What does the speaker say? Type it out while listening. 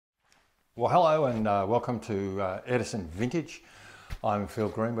Well, hello and welcome to Edison Vintage. I'm Phil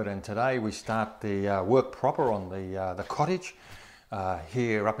Greenwood, and today we start the work proper on the cottage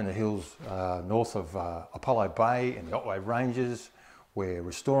here up in the hills north of Apollo Bay in the Otway Ranges. We're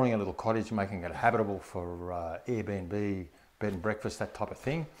restoring a little cottage, making it habitable for Airbnb, bed and breakfast, that type of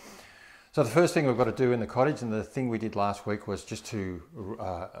thing. So the first thing we've got to do in the cottage, and the thing we did last week, was just to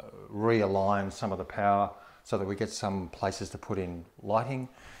realign some of the power so that we get some places to put in lighting.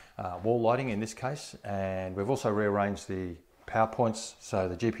 Wall lighting in this case, and we've also rearranged the power points so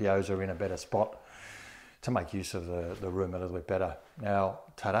the GPOs are in a better spot to make use of the room a little bit better. Now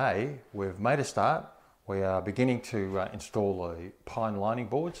today we've made a start. We are beginning to install the pine lining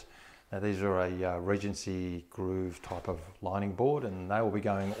boards. Now these are a Regency groove type of lining board, and they will be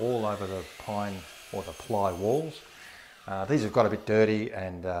going all over the pine or the ply walls. These have got a bit dirty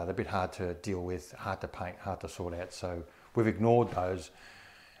and they're a bit hard to deal with, hard to paint, hard to sort out, so we've ignored those.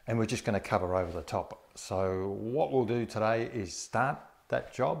 And we're just going to cover over the top. So what we'll do today is start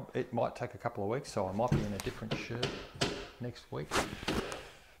that job. It might take a couple of weeks, so I might be in a different shirt next week.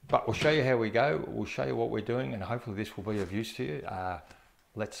 But we'll show you how we go. We'll show you what we're doing, and hopefully this will be of use to you.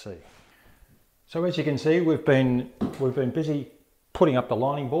 Let's see. So as you can see, we've been busy putting up the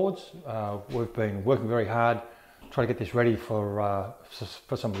lining boards. We've been working very hard trying to get this ready for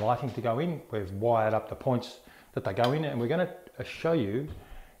some lighting to go in. We've wired up the points that they go in, and we're going to show you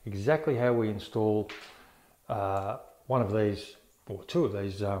exactly how we install one of these, or two of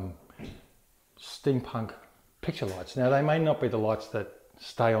these steampunk picture lights. Now they may not be the lights that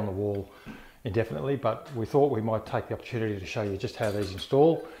stay on the wall indefinitely, but we thought we might take the opportunity to show you just how these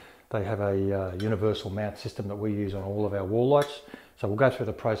install. They have a universal mount system that we use on all of our wall lights. So we'll go through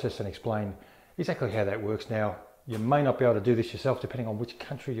the process and explain exactly how that works. Now you may not be able to do this yourself depending on which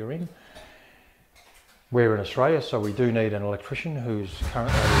country you're in. We're in Australia, so we do need an electrician who's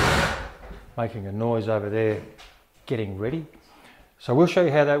currently making a noise over there, getting ready. So we'll show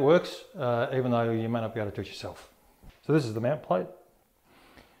you how that works, even though you may not be able to do it yourself. So this is the mount plate.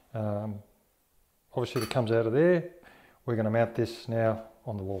 Obviously it comes out of there. We're going to mount this now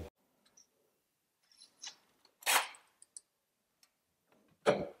on the wall.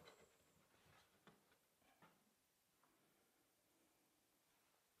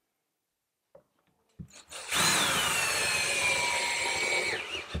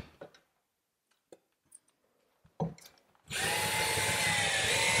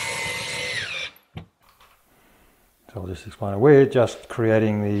 So I'll just explain it. We're just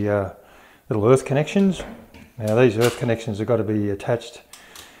creating the little earth connections. Now these earth connections have got to be attached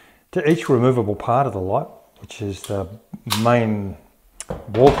to each removable part of the light, which is the main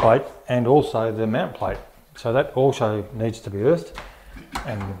wall plate and also the mount plate. So that also needs to be earthed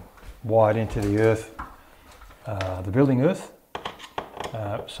and wired into the earth, the building earth.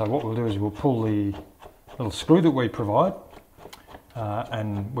 So what we'll do is we'll pull the little screw that we provide,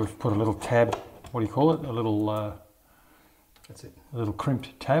 and we've put a little tab, what do you call it, a little that's it, a little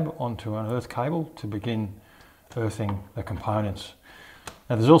crimped tab onto an earth cable to begin earthing the components.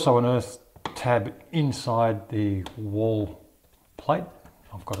 Now there's also an earth tab inside the wall plate.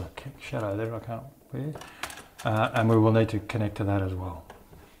 I've got a shadow there I can't bear, and we will need to connect to that as well.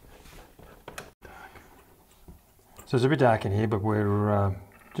 So it's a bit dark in here, but we're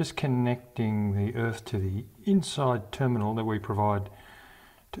just connecting the earth to the inside terminal that we provide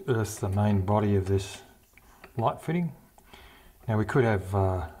to earth the main body of this light fitting. Now we could have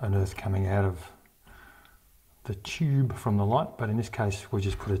an earth coming out of the tube from the light, but in this case we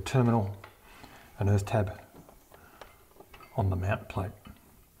just put a terminal, an earth tab on the mount plate.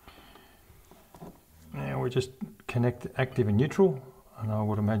 Now we just connect active and neutral, and I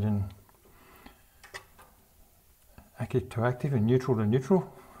would imagine active to active and neutral to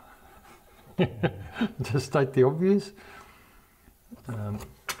neutral, to state the obvious.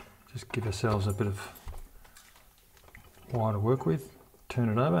 Just give ourselves a bit of wire to work with, turn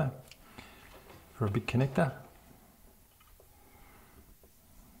it over for a big connector.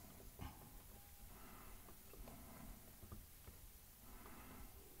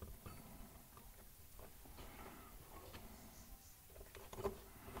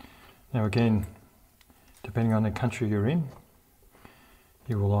 Now again, depending on the country you're in,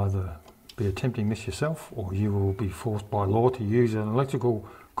 you will either be attempting this yourself or you will be forced by law to use an electrical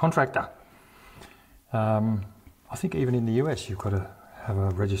contractor. I think even in the US you've got to have a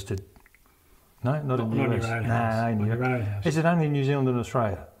registered... No, not in the US. No, in your own house. Is it only in New Zealand and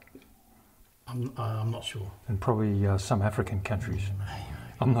Australia? I'm not sure. And probably some African countries.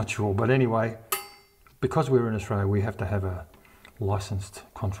 I'm not sure, but anyway, because we're in Australia we have to have a licensed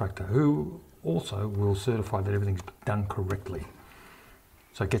contractor who also will certify that everything's done correctly.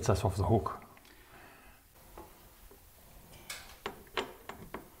 so it gets us off the hook.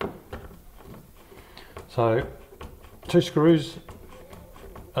 So 2 screws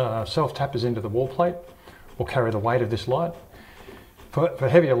self-tappers into the wall plate will carry the weight of this light. For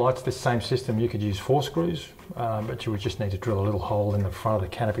heavier lights, this same system, you could use 4 screws, but you would just need to drill a little hole in the front of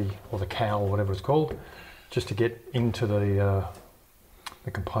the canopy or the cowl, whatever it's called, just to get into the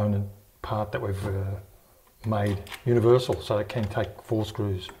component part that we've made universal, so it can take 4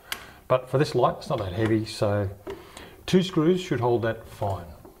 screws. But for this light, it's not that heavy, so 2 screws should hold that fine.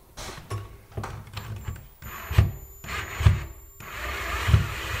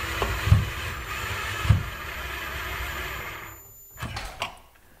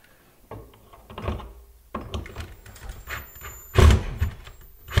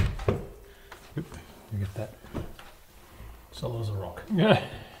 You get that? Solid as a rock. Yeah.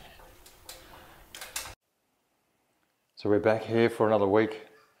 So we're back here for another week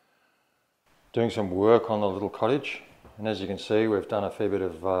doing some work on the little cottage, and as you can see, we've done a fair bit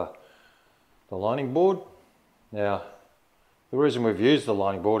of the lining board. Now the reason we've used the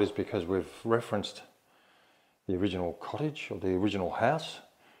lining board is because we've referenced the original cottage, or the original house,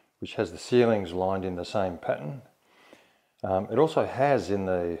 which has the ceilings lined in the same pattern. It also has in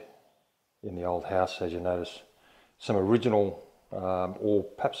the old house, as you notice, some original or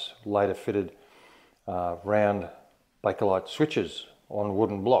perhaps later fitted round Bakelite switches on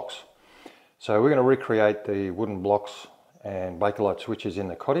wooden blocks. So we're going to recreate the wooden blocks and Bakelite switches in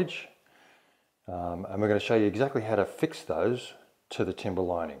the cottage, and we're going to show you exactly how to fix those to the timber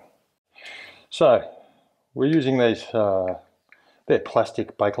lining. So we're using these, they're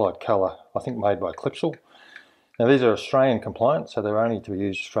plastic Bakelite colour, I think made by Clipsal. Now these are Australian compliant, so they're only to be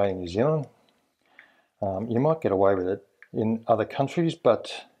used Australia and New Zealand. You might get away with it in other countries,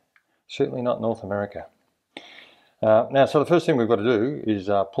 but certainly not North America. Now, so the first thing we've got to do is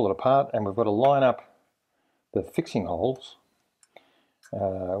pull it apart, and we've got to line up the fixing holes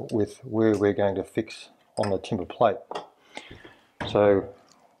with where we're going to fix on the timber plate. So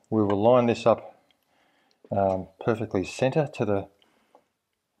we will line this up perfectly centre to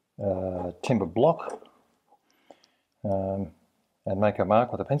the timber block, and make a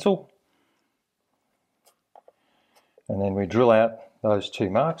mark with a pencil. And then we drill out those 2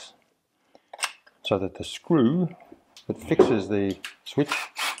 marks so that the screw that fixes the switch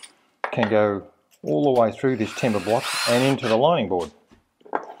can go all the way through this timber block and into the lining board.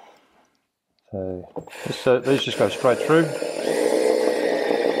 So these just go straight through.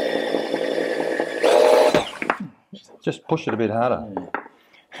 Just push it a bit harder.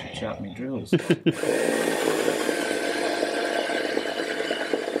 Sharp me drills.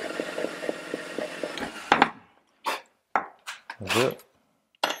 That's it.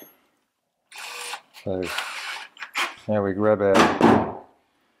 So now we grab our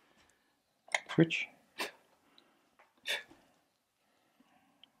switch,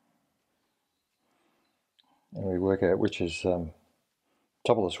 and we work out which is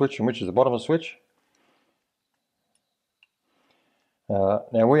top of the switch and which is the bottom of the switch.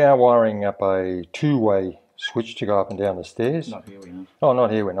 Now we are wiring up a 2-way switch to go up and down the stairs. Not here, we know. Oh,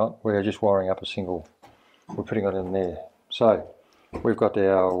 not here we're not. We're just wiring up a single. We're putting it in there. So we've got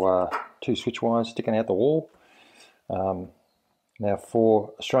our 2 switch wires sticking out the wall. Now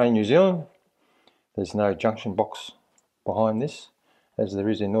for Australia and New Zealand, there's no junction box behind this, as there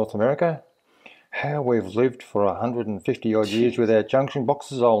is in North America. How we've lived for 150 odd years without junction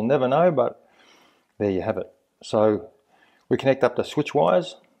boxes, I'll never know, but there you have it. So we connect up the switch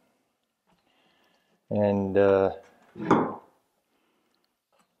wires, and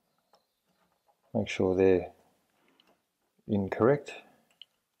make sure they're incorrect.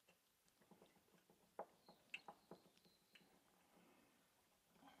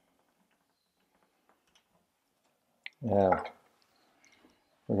 Now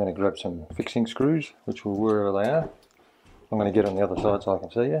we're going to grab some fixing screws, which will wherever they are. I'm going to get on the other side so I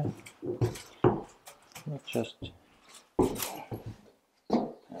can see you. Not just.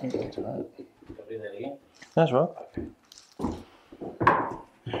 That's right. Do that again. That's right.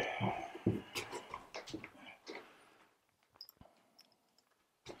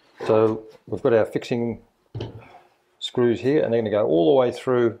 So we've got our fixing screws here, and they're going to go all the way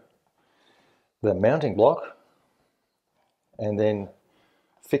through the mounting block and then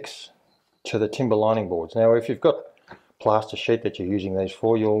fix to the timber lining boards. Now if you've got plaster sheet that you're using these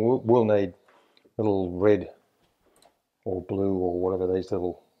for, you will need little red or blue or whatever these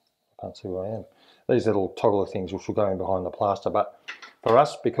little, I can't see where I am, these little toggler things which will go in behind the plaster. But for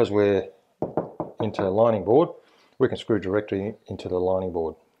us, because we're into lining board, we can screw directly into the lining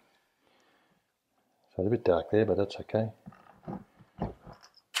board. So it's a bit dark there, but that's okay.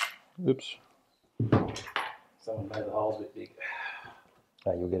 Oops. Someone made the holes a bit big.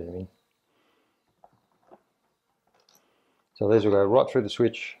 Oh, you'll get it in. So these will go right through the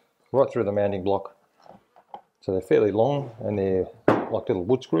switch, right through the mounting block. So they're fairly long and they're like little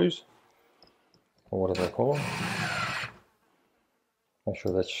wood screws, or what do they call them? Make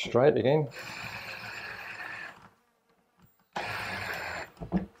sure that's straight again.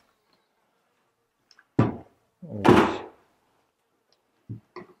 And just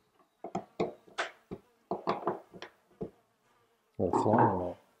got it flying in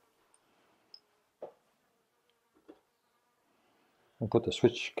there. And put the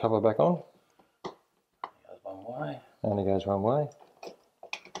switch cover back on. Goes one way. Only goes one way,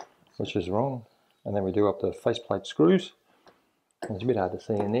 which is wrong. And then we do up the faceplate screws. And it's a bit hard to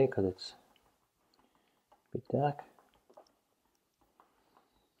see in there because it's a bit dark.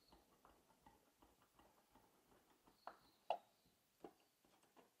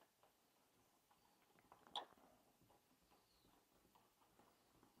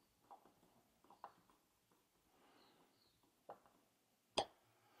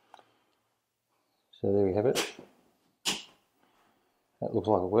 So there we have it. That looks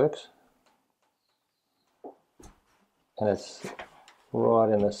like it works. And it's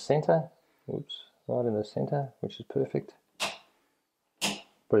right in the center. Oops, right in the center, which is perfect.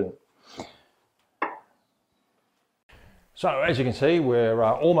 Brilliant. So as you can see, we're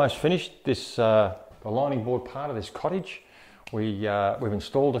almost finished this the lining board part of this cottage. We've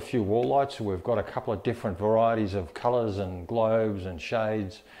installed a few wall lights. So we've got a couple of different varieties of colours and globes and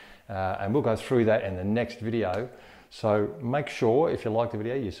shades. And we'll go through that in the next video. So make sure, if you like the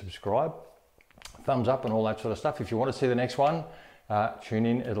video, you subscribe, thumbs up and all that sort of stuff. If you want to see the next one, tune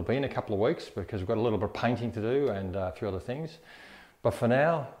in. It'll be in a couple of weeks because we've got a little bit of painting to do and a few other things. But for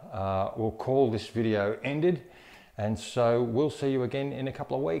now, we'll call this video ended. And so we'll see you again in a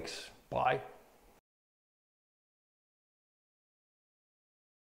couple of weeks. Bye.